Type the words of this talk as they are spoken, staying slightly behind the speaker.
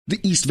The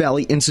East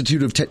Valley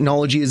Institute of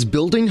Technology is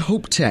building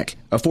HopeTech,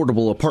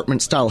 affordable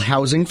apartment-style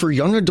housing for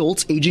young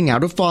adults aging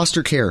out of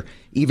foster care.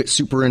 EVIT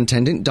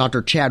Superintendent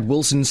Dr. Chad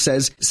Wilson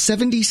says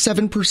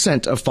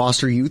 77% of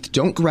foster youth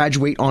don't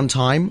graduate on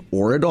time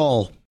or at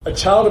all. A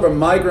child of a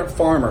migrant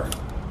farmer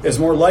is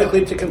more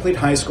likely to complete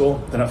high school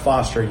than a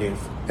foster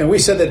youth. And we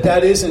said that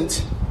that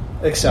isn't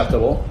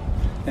acceptable.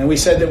 And we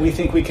said that we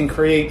think we can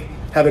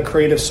have a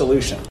creative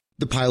solution.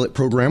 The pilot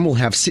program will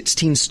have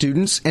 16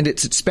 students, and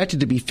it's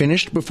expected to be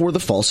finished before the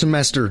fall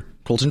semester.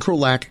 Colton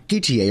Krolak,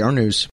 KTAR News.